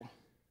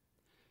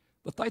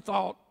But they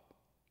thought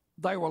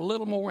they were a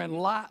little more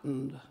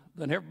enlightened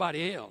than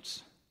everybody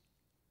else.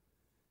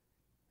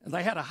 And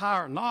they had a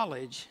higher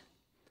knowledge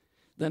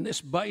than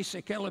this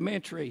basic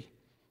elementary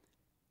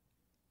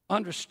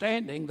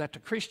understanding that the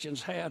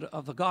Christians had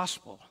of the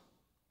gospel.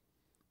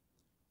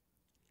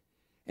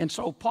 And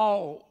so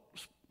Paul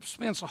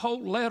spends a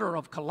whole letter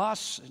of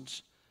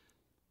Colossians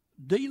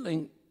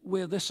dealing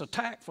with this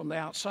attack from the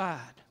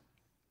outside.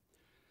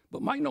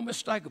 But make no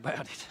mistake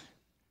about it,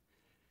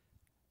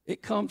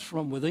 it comes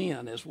from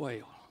within as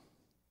well.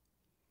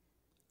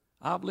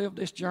 I've lived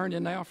this journey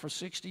now for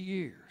 60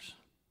 years.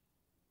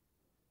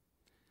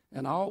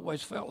 And I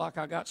always felt like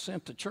I got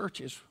sent to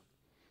churches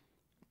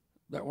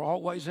that were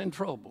always in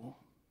trouble.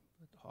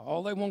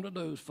 All they wanted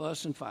to do is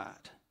fuss and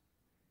fight.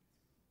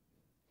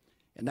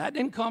 And that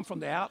didn't come from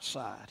the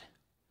outside.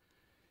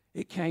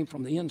 It came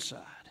from the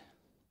inside.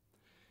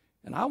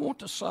 And I want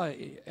to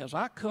say, as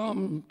I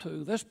come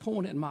to this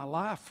point in my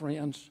life,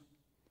 friends,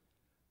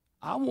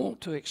 I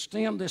want to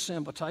extend this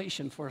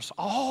invitation for us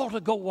all to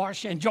go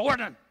wash in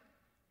Jordan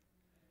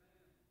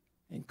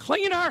and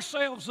clean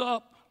ourselves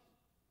up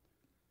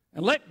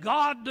and let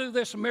God do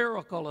this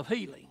miracle of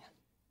healing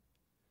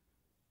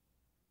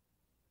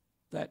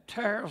that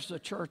tears the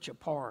church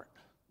apart,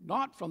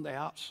 not from the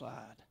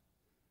outside,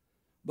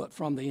 but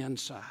from the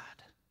inside.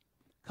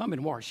 Come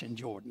and wash in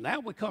Jordan.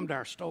 Now we come to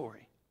our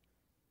story.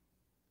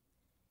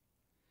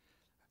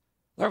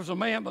 There was a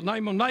man by the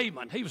name of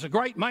Naaman. He was a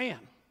great man.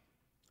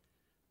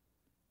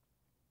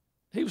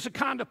 He was the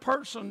kind of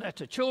person that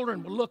the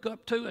children would look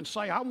up to and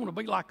say, I want to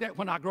be like that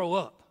when I grow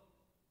up.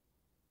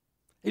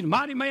 He's a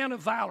mighty man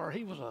of valor.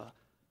 He was a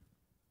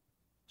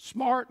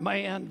smart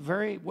man,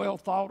 very well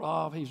thought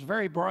of. He was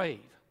very brave.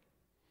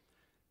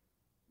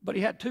 But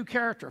he had two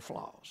character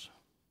flaws.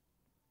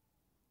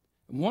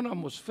 And one of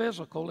them was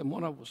physical and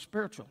one of them was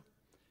spiritual.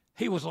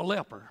 He was a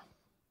leper.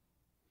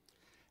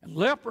 And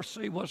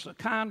leprosy was the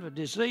kind of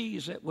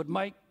disease that would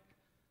make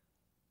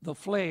the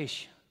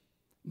flesh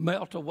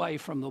melt away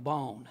from the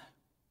bone.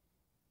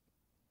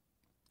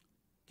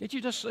 Can't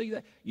you just see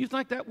that? You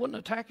think that wouldn't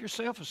attack your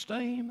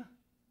self-esteem?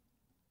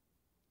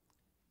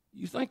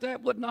 You think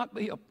that would not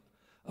be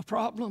a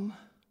problem?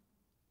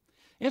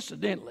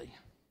 Incidentally,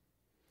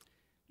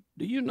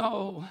 do you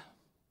know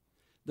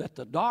that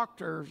the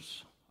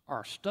doctors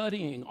are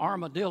studying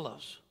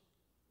armadillos?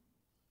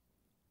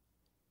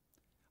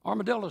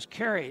 Armadillos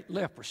carry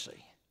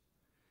leprosy,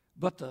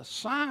 but the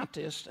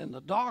scientists and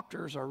the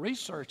doctors are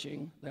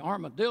researching the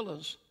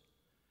armadillos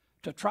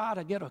to try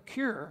to get a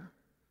cure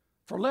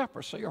for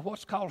leprosy, or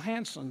what's called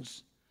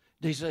Hansen's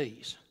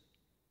disease.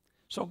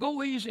 So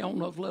go easy on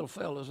those little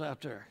fellas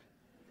out there.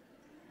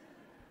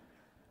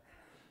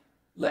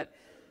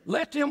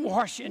 Let them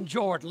wash in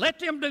Jordan. Let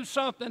them do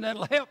something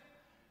that'll help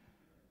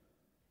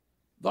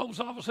those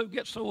of us who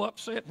get so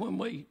upset when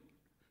we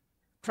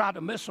try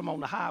to miss them on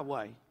the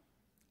highway.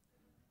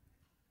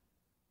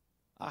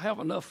 I have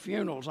enough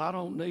funerals. I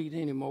don't need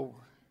any more.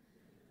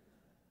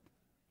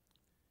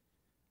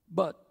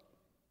 But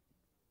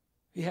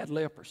he had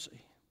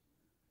leprosy.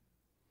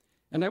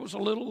 And there was a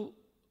little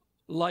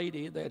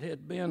lady that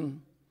had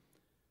been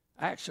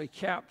actually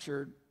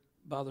captured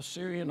by the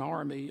Syrian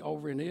army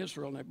over in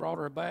Israel, and they brought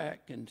her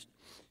back, and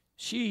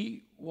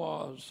she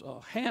was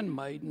a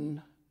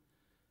handmaiden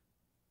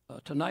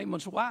to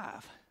Naaman's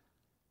wife.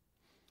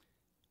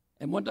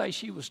 And one day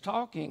she was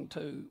talking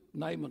to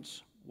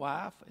Naaman's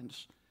wife, and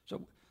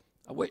so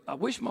I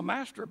wish my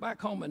master back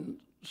home in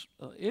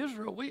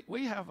Israel,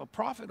 we have a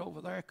prophet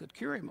over there that could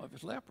cure him of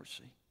his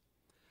leprosy.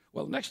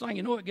 Well, the next thing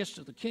you know, it gets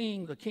to the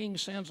king. The king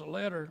sends a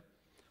letter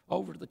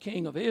over to the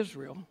king of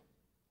Israel.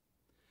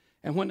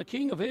 And when the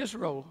king of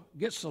Israel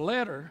gets the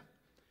letter,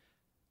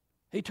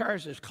 he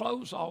tears his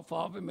clothes off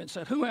of him and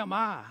said, who am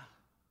I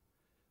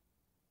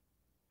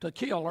to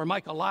kill or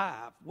make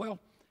alive? Well,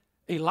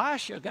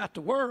 Elisha got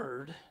the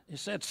word. He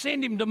said,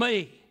 send him to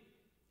me.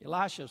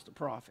 Elisha's the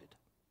prophet.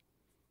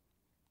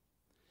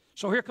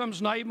 So here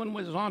comes Naaman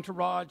with his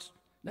entourage.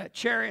 That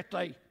chariot,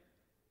 they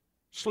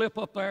slip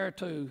up there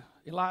to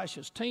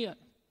Elisha's tent.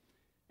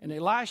 And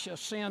Elisha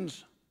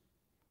sends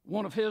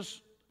one of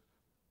his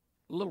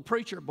little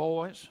preacher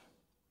boys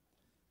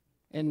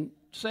and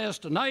says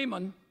to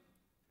Naaman,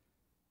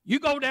 you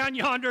go down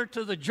yonder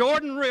to the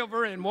Jordan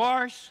River and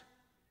wash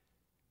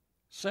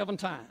 7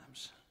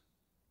 times.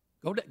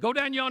 Go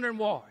down yonder and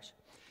wash.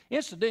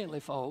 Incidentally,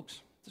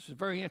 folks, this is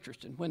very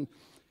interesting. When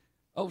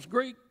those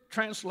Greek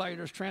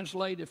translators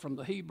translated from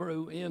the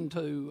Hebrew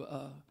into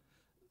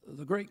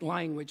the Greek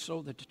language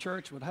so that the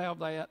church would have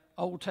that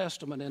Old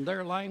Testament in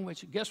their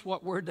language, guess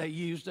what word they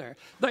used there?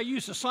 They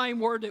used the same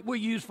word that we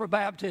use for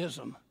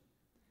baptism.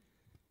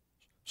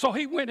 So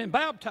he went and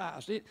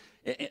baptized it,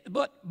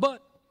 but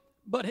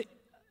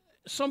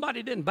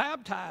somebody didn't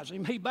baptize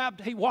him.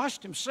 He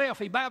washed himself.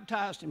 He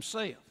baptized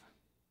himself.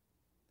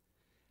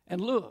 And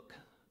look,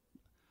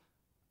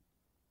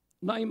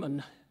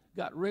 Naaman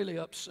got really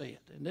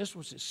upset, and this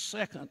was his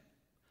second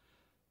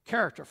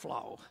character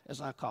flaw,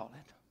 as I call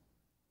it.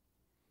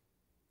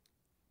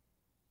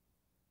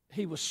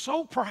 He was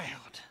so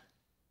proud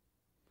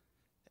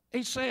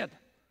he said,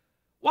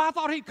 well, I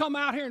thought he'd come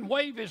out here and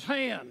wave his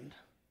hand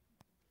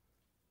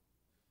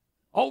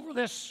over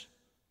this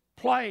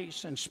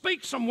place and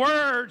speak some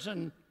words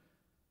and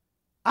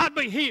I'd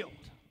be healed.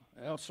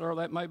 Well, sir,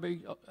 that may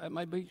be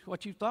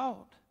what you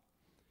thought.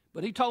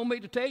 But he told me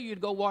to tell you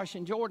to go wash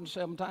in Jordan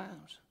 7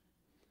 times.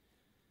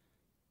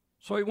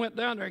 So he went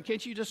down there, and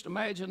can't you just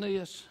imagine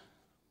this?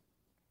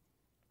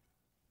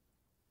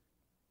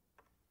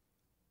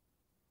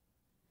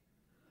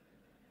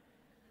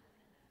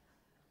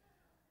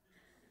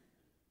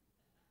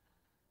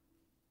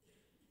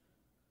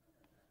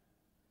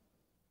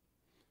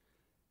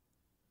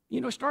 You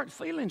know, he started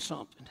feeling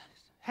something.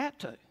 Had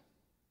to.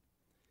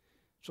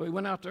 So he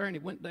went out there and he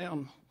went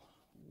down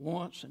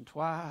once and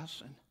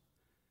twice and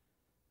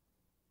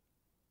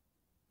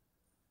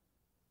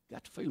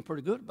got to feeling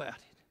pretty good about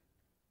it.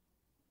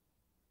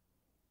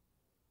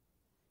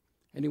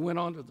 And he went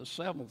on to the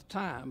 7th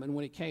time, and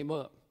when he came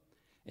up,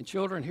 and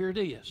children, here it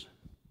is.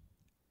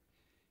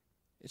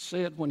 It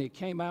said when he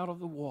came out of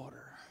the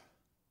water,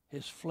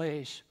 his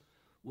flesh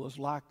was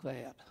like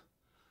that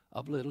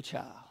of a little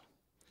child.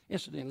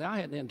 Incidentally,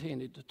 I hadn't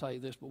intended to tell you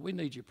this, but we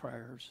need your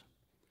prayers.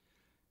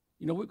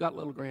 You know, we've got a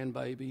little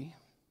grandbaby,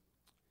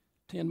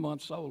 10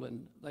 months old,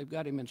 and they've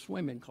got him in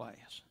swimming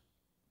class.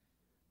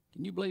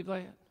 Can you believe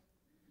that?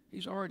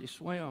 He's already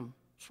swam,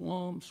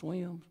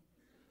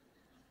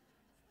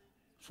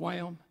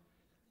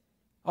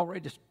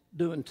 already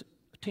doing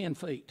 10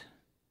 feet.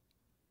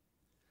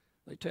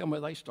 They tell me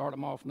they start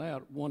them off now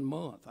at 1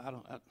 month. I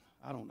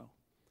don't know.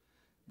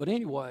 But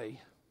anyway,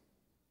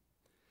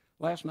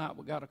 last night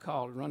we got a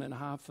call, running a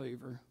high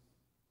fever,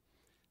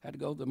 had to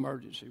go to the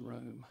emergency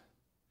room,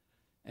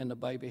 and the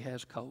baby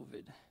has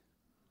COVID.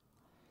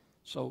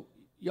 So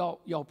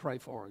y'all pray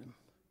for him.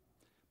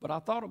 But I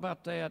thought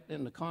about that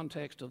in the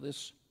context of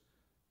this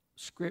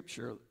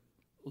scripture,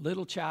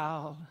 little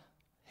child,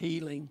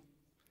 healing,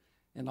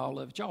 and all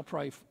of it. Y'all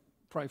pray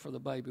for the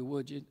baby,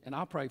 would you? And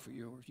I'll pray for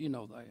yours. You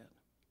know that.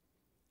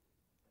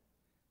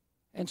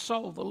 And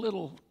so the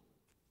little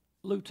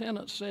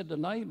lieutenant said to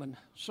Naaman,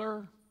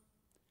 sir,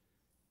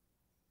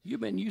 you've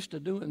been used to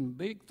doing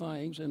big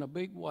things in a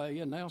big way,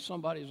 and now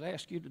somebody's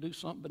asked you to do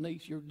something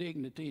beneath your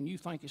dignity, and you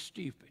think it's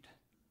stupid.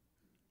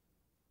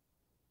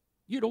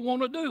 You don't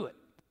want to do it.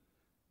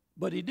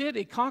 But he did.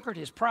 He conquered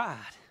his pride.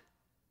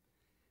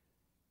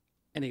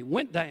 And he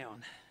went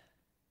down.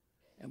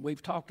 And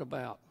we've talked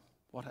about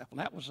what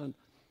happened. That was an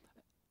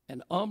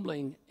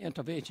humbling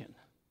intervention.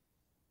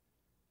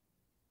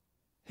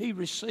 He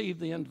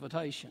received the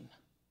invitation,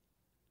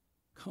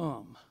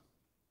 come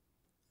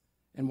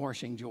and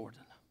wash in Jordan.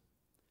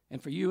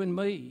 And for you and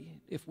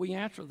me, if we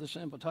answer this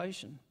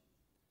invitation,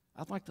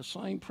 I think the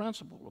same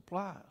principle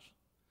applies.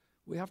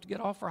 We have to get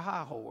off our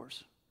high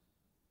horse.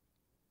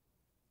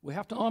 We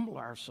have to humble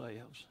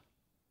ourselves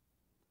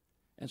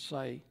and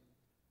say,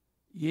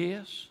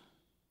 yes,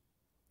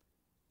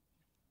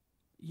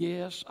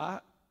 I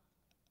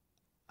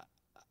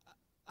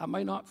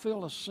may not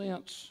feel a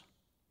sense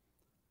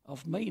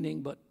of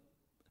meaning, but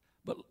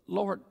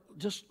Lord,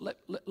 just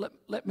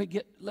let me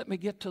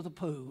get to the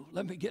pool.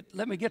 Let me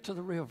get to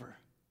the river.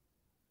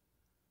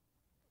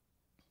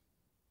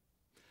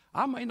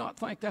 I may not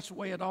think that's the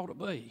way it ought to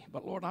be,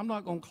 but Lord, I'm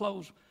not going to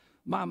close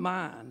my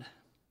mind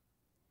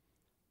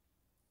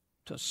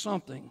to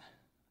something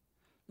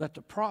that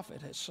the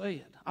prophet has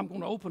said. I'm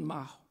going to open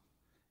my...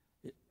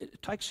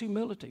 It takes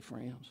humility,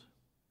 friends.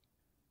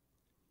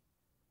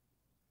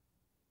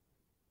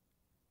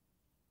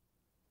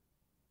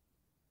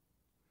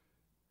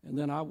 And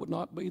then I would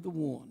not be the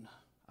one.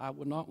 I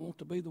would not want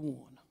to be the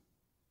one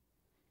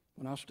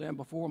when I stand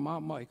before my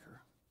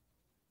Maker.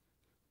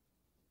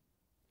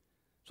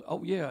 So,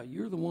 oh yeah,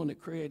 you're the one that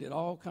created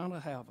all kind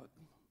of havoc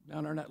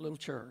down there in that little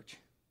church.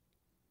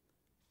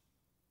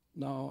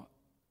 No,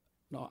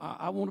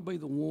 I want to be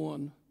the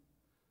one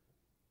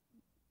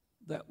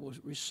that will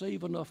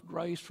receive enough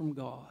grace from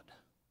God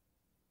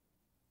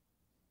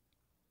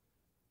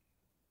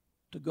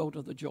to go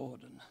to the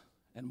Jordan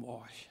and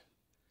wash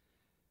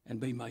and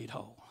be made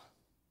whole.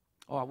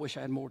 Oh, I wish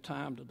I had more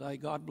time today.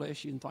 God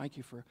bless you and thank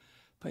you for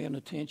paying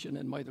attention,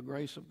 and may the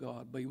grace of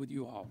God be with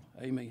you all.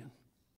 Amen.